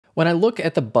When I look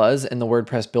at the buzz in the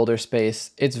WordPress builder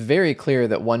space, it's very clear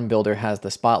that one builder has the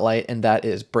spotlight, and that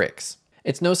is Bricks.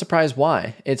 It's no surprise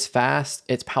why. It's fast,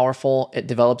 it's powerful, it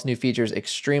develops new features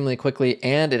extremely quickly,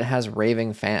 and it has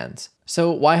raving fans.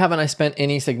 So why haven't I spent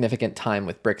any significant time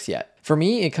with Bricks yet? For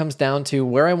me, it comes down to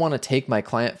where I want to take my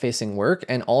client-facing work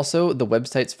and also the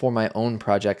websites for my own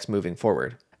projects moving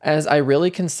forward. As I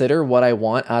really consider what I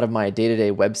want out of my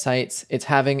day-to-day websites, it's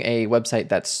having a website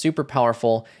that's super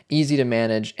powerful, easy to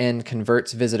manage, and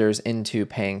converts visitors into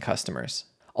paying customers.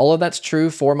 All of that's true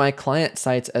for my client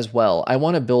sites as well. I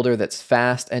want a builder that's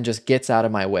fast and just gets out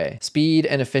of my way. Speed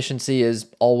and efficiency is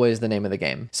always the name of the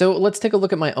game. So let's take a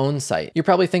look at my own site. You're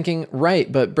probably thinking,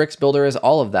 right, but Bricks Builder is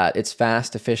all of that. It's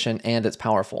fast, efficient, and it's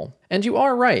powerful. And you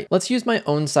are right. Let's use my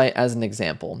own site as an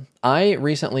example. I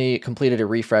recently completed a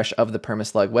refresh of the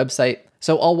Permaslug website,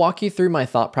 so I'll walk you through my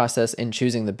thought process in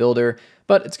choosing the builder,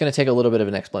 but it's going to take a little bit of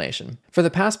an explanation. For the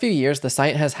past few years, the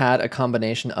site has had a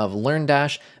combination of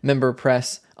LearnDash,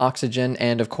 MemberPress, Oxygen,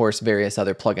 and of course various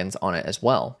other plugins on it as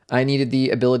well. I needed the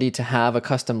ability to have a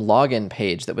custom login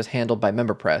page that was handled by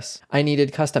MemberPress. I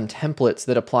needed custom templates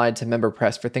that applied to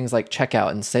MemberPress for things like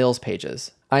checkout and sales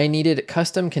pages. I needed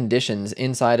custom conditions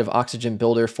inside of Oxygen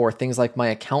Builder for things like my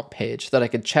account page so that I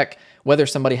could check whether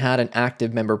somebody had an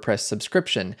active MemberPress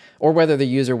subscription or whether the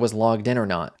user was logged in or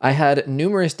not. I had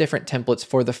numerous different templates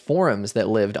for the forums that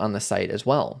lived on the site as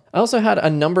well. I also had a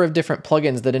number of different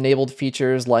plugins that enabled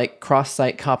features like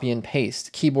cross-site copy and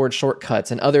paste, keyboard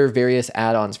shortcuts, and other various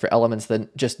add-ons for elements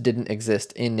that just didn't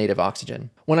exist in native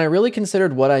Oxygen. When I really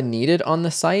considered what I needed on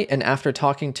the site, and after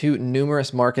talking to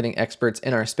numerous marketing experts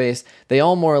in our space, they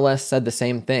all more or less said the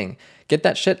same thing. Get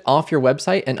that shit off your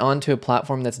website and onto a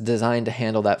platform that's designed to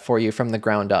handle that for you from the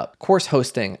ground up. Course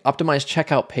hosting, optimized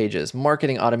checkout pages,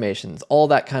 marketing automations, all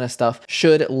that kind of stuff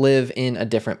should live in a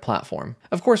different platform.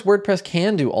 Of course, WordPress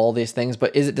can do all these things,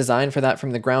 but is it designed for that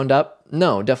from the ground up?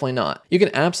 No, definitely not. You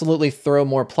can absolutely throw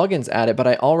more plugins at it, but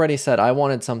I already said I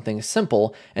wanted something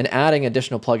simple, and adding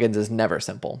additional plugins is never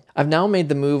simple. I've now made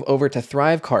the move over to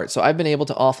Thrivecart, so I've been able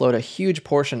to offload a huge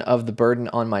portion of the burden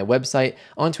on my website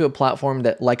onto a platform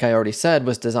that, like I already said,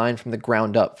 was designed from the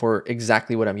ground up for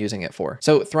exactly what I'm using it for.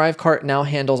 So Thrivecart now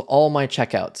handles all my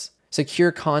checkouts,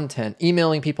 secure content,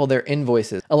 emailing people their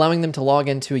invoices, allowing them to log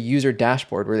into a user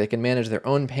dashboard where they can manage their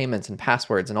own payments and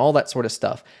passwords and all that sort of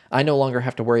stuff. I no longer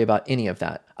have to worry about any of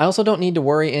that. I also don't need to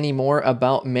worry anymore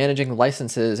about managing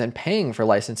licenses and paying for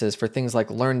licenses for things like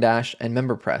LearnDash and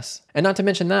MemberPress. And not to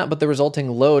mention that, but the resulting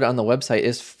load on the website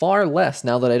is far less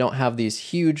now that I don't have these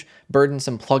huge,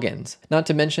 burdensome plugins. Not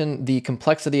to mention the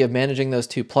complexity of managing those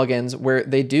two plugins where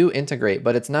they do integrate,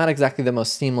 but it's not exactly the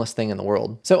most seamless thing in the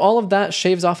world. So all of that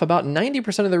shaves off about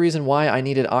 90% of the reason why I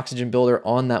needed Oxygen Builder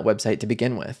on that website to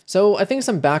begin with. So I think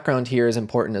some background here is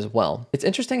important as well. It's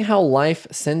interesting how life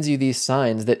sends you these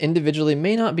signs that individually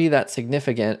may not be that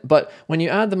significant, but when you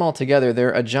add them all together,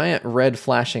 they're a giant red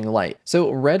flashing light.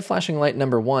 So red flashing light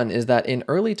number one is that in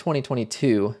early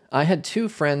 2022, I had two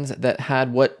friends that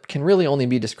had what can really only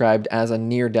be described as a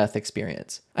near-death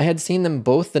experience. I had seen them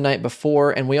both the night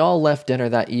before, and we all left dinner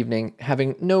that evening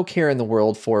having no care in the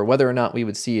world for whether or not we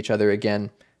would see each other again.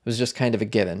 It was just kind of a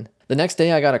given. The next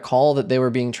day I got a call that they were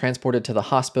being transported to the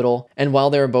hospital, and while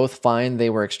they were both fine, they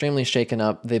were extremely shaken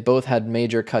up. They both had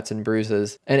major cuts and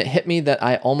bruises, and it hit me that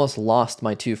I almost lost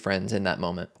my two friends in that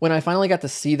moment. When I finally got to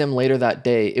see them later that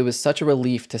day, it was such a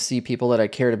relief to see people that I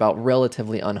cared about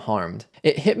relatively unharmed.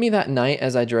 It hit me that night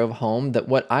as I drove home that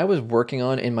what I was working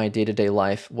on in my day-to-day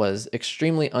life was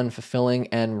extremely unfulfilling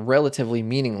and relatively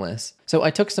meaningless. So I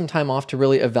took some time off to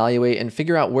really evaluate and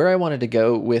figure out where I wanted to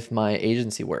go with my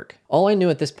agency work. All I knew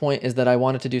at this point is that I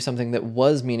wanted to do something that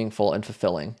was meaningful and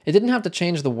fulfilling. It didn't have to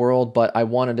change the world, but I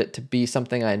wanted it to be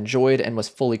something I enjoyed and was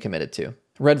fully committed to.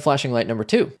 Red flashing light number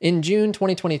two. In June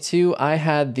 2022, I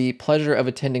had the pleasure of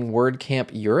attending WordCamp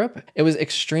Europe. It was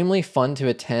extremely fun to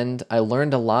attend. I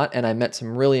learned a lot and I met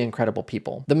some really incredible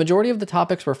people. The majority of the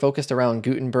topics were focused around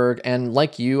Gutenberg, and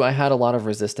like you, I had a lot of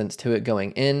resistance to it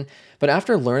going in. But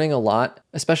after learning a lot,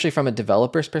 especially from a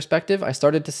developer's perspective, I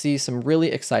started to see some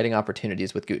really exciting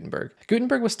opportunities with Gutenberg.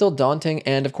 Gutenberg was still daunting,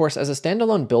 and of course, as a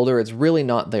standalone builder, it's really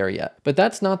not there yet. But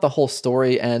that's not the whole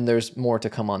story, and there's more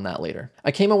to come on that later. I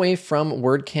came away from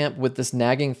WordCamp with this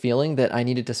nagging feeling that I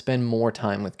needed to spend more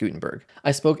time with Gutenberg.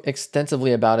 I spoke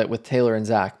extensively about it with Taylor and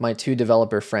Zach, my two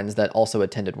developer friends that also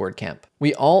attended WordCamp.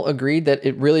 We all agreed that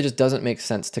it really just doesn't make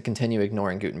sense to continue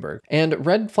ignoring Gutenberg. And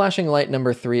red flashing light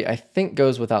number three, I think,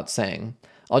 goes without saying.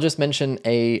 I'll just mention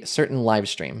a certain live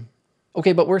stream.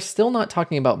 Okay, but we're still not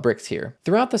talking about Bricks here.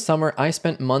 Throughout the summer, I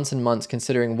spent months and months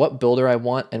considering what builder I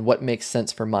want and what makes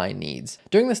sense for my needs.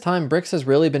 During this time, Bricks has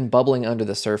really been bubbling under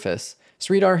the surface.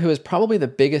 Sridhar, who is probably the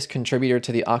biggest contributor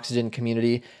to the Oxygen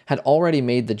community, had already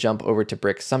made the jump over to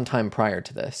bricks sometime prior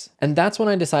to this. And that's when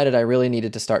I decided I really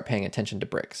needed to start paying attention to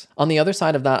bricks. On the other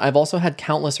side of that, I've also had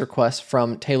countless requests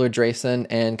from Taylor Drayson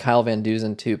and Kyle Van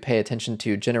Duzen to pay attention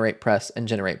to Generate Press and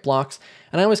Generate Blocks,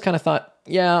 and I always kind of thought,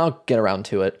 yeah, I'll get around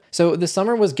to it. So this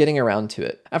summer was getting around to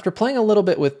it. After playing a little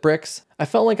bit with bricks, I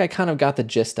felt like I kind of got the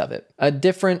gist of it. A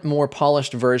different, more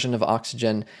polished version of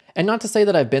Oxygen. And not to say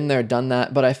that I've been there, done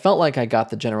that, but I felt like I got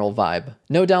the general vibe.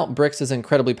 No doubt bricks is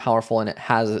incredibly powerful and it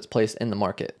has its place in the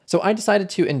market. So I decided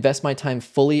to invest my time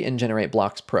fully in Generate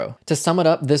Blocks Pro. To sum it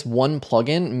up, this one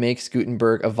plugin makes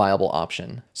Gutenberg a viable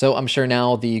option. So I'm sure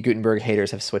now the Gutenberg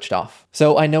haters have switched off.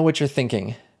 So I know what you're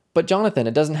thinking. But Jonathan,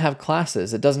 it doesn't have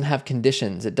classes, it doesn't have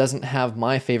conditions, it doesn't have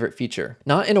my favorite feature.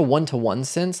 Not in a one-to-one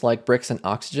sense like bricks and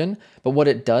Oxygen, but what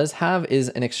it does have is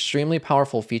an extremely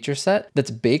powerful feature set that's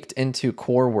baked into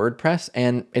core WordPress,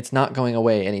 and it's not going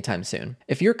away anytime soon.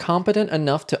 If you're competent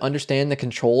enough to understand the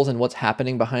controls and what's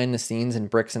happening behind the scenes in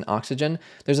bricks and Oxygen,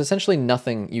 there's essentially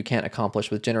nothing you can't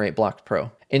accomplish with Generate Blocks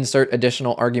Pro. Insert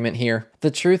additional argument here. The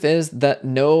truth is that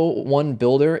no one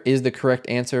builder is the correct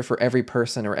answer for every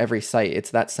person or every site.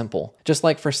 It's that simple. Just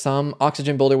like for some,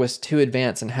 Oxygen Builder was too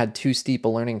advanced and had too steep a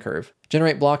learning curve.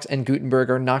 Generate Blocks and Gutenberg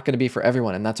are not going to be for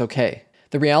everyone, and that's okay.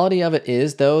 The reality of it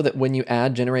is, though, that when you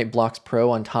add Generate Blocks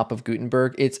Pro on top of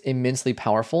Gutenberg, it's immensely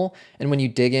powerful, and when you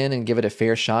dig in and give it a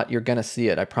fair shot, you're going to see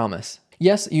it, I promise.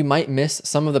 Yes, you might miss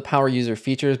some of the power user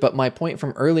features, but my point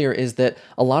from earlier is that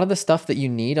a lot of the stuff that you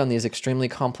need on these extremely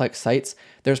complex sites,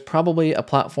 there's probably a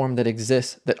platform that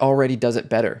exists that already does it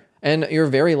better. And you're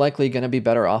very likely going to be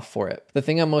better off for it. The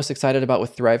thing I'm most excited about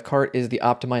with ThriveCart is the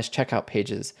optimized checkout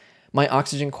pages. My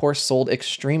Oxygen course sold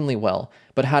extremely well,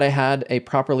 but had I had a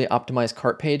properly optimized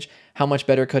cart page, how much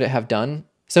better could it have done?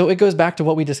 So it goes back to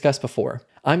what we discussed before.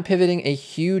 I'm pivoting a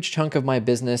huge chunk of my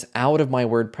business out of my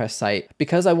WordPress site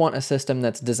because I want a system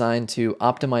that's designed to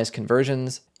optimize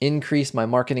conversions, increase my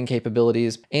marketing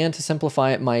capabilities, and to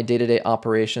simplify my day-to-day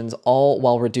operations, all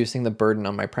while reducing the burden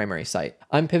on my primary site.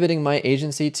 I'm pivoting my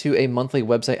agency to a monthly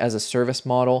website as a service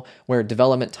model where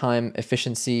development time,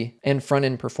 efficiency, and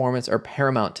front-end performance are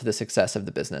paramount to the success of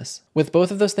the business. With both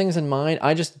of those things in mind,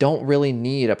 I just don't really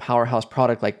need a powerhouse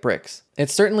product like bricks. It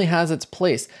certainly has its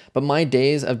place, but my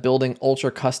days of building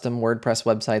ultra custom WordPress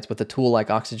websites with a tool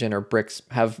like Oxygen or bricks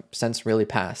have since really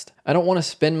passed. I don't want to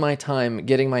spend my time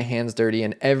getting my hands dirty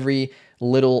in every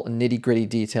little nitty-gritty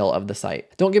detail of the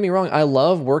site. Don't get me wrong, I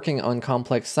love working on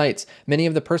complex sites. Many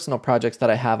of the personal projects that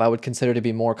I have I would consider to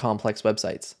be more complex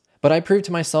websites. But I proved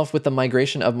to myself with the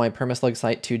migration of my Permaslug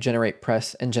site to Generate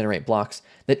Press and Generate Blocks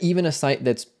that even a site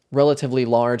that's relatively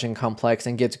large and complex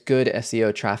and gets good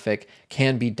SEO traffic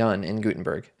can be done in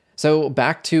Gutenberg. So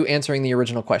back to answering the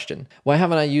original question. Why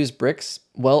haven't I used bricks?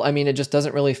 Well, I mean, it just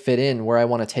doesn't really fit in where I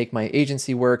want to take my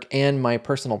agency work and my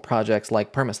personal projects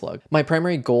like Permaslug. My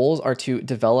primary goals are to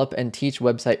develop and teach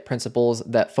website principles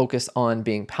that focus on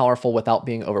being powerful without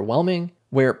being overwhelming,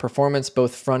 where performance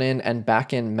both front end and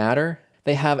back end matter.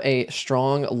 They have a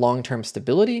strong long-term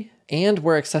stability, and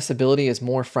where accessibility is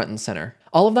more front and center.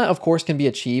 All of that, of course, can be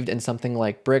achieved in something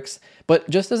like bricks, but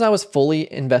just as I was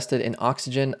fully invested in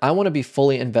Oxygen, I want to be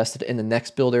fully invested in the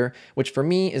next builder, which for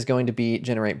me is going to be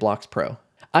Generate Blocks Pro.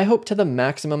 I hope to the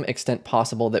maximum extent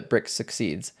possible that bricks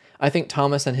succeeds. I think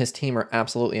Thomas and his team are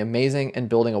absolutely amazing and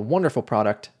building a wonderful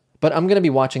product, but I'm going to be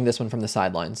watching this one from the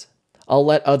sidelines. I'll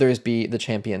let others be the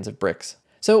champions of bricks.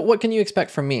 So what can you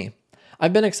expect from me?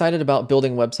 I've been excited about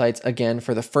building websites again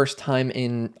for the first time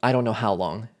in I don't know how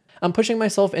long. I'm pushing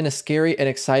myself in a scary and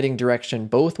exciting direction,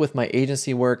 both with my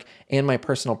agency work and my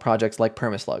personal projects like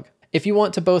Permaslug. If you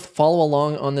want to both follow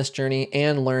along on this journey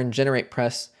and learn Generate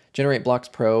Press, Generate Blocks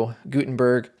Pro,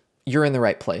 Gutenberg, you're in the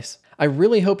right place. I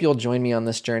really hope you'll join me on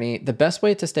this journey. The best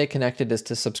way to stay connected is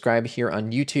to subscribe here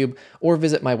on YouTube or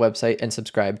visit my website and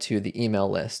subscribe to the email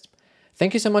list.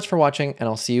 Thank you so much for watching, and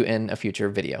I'll see you in a future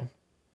video.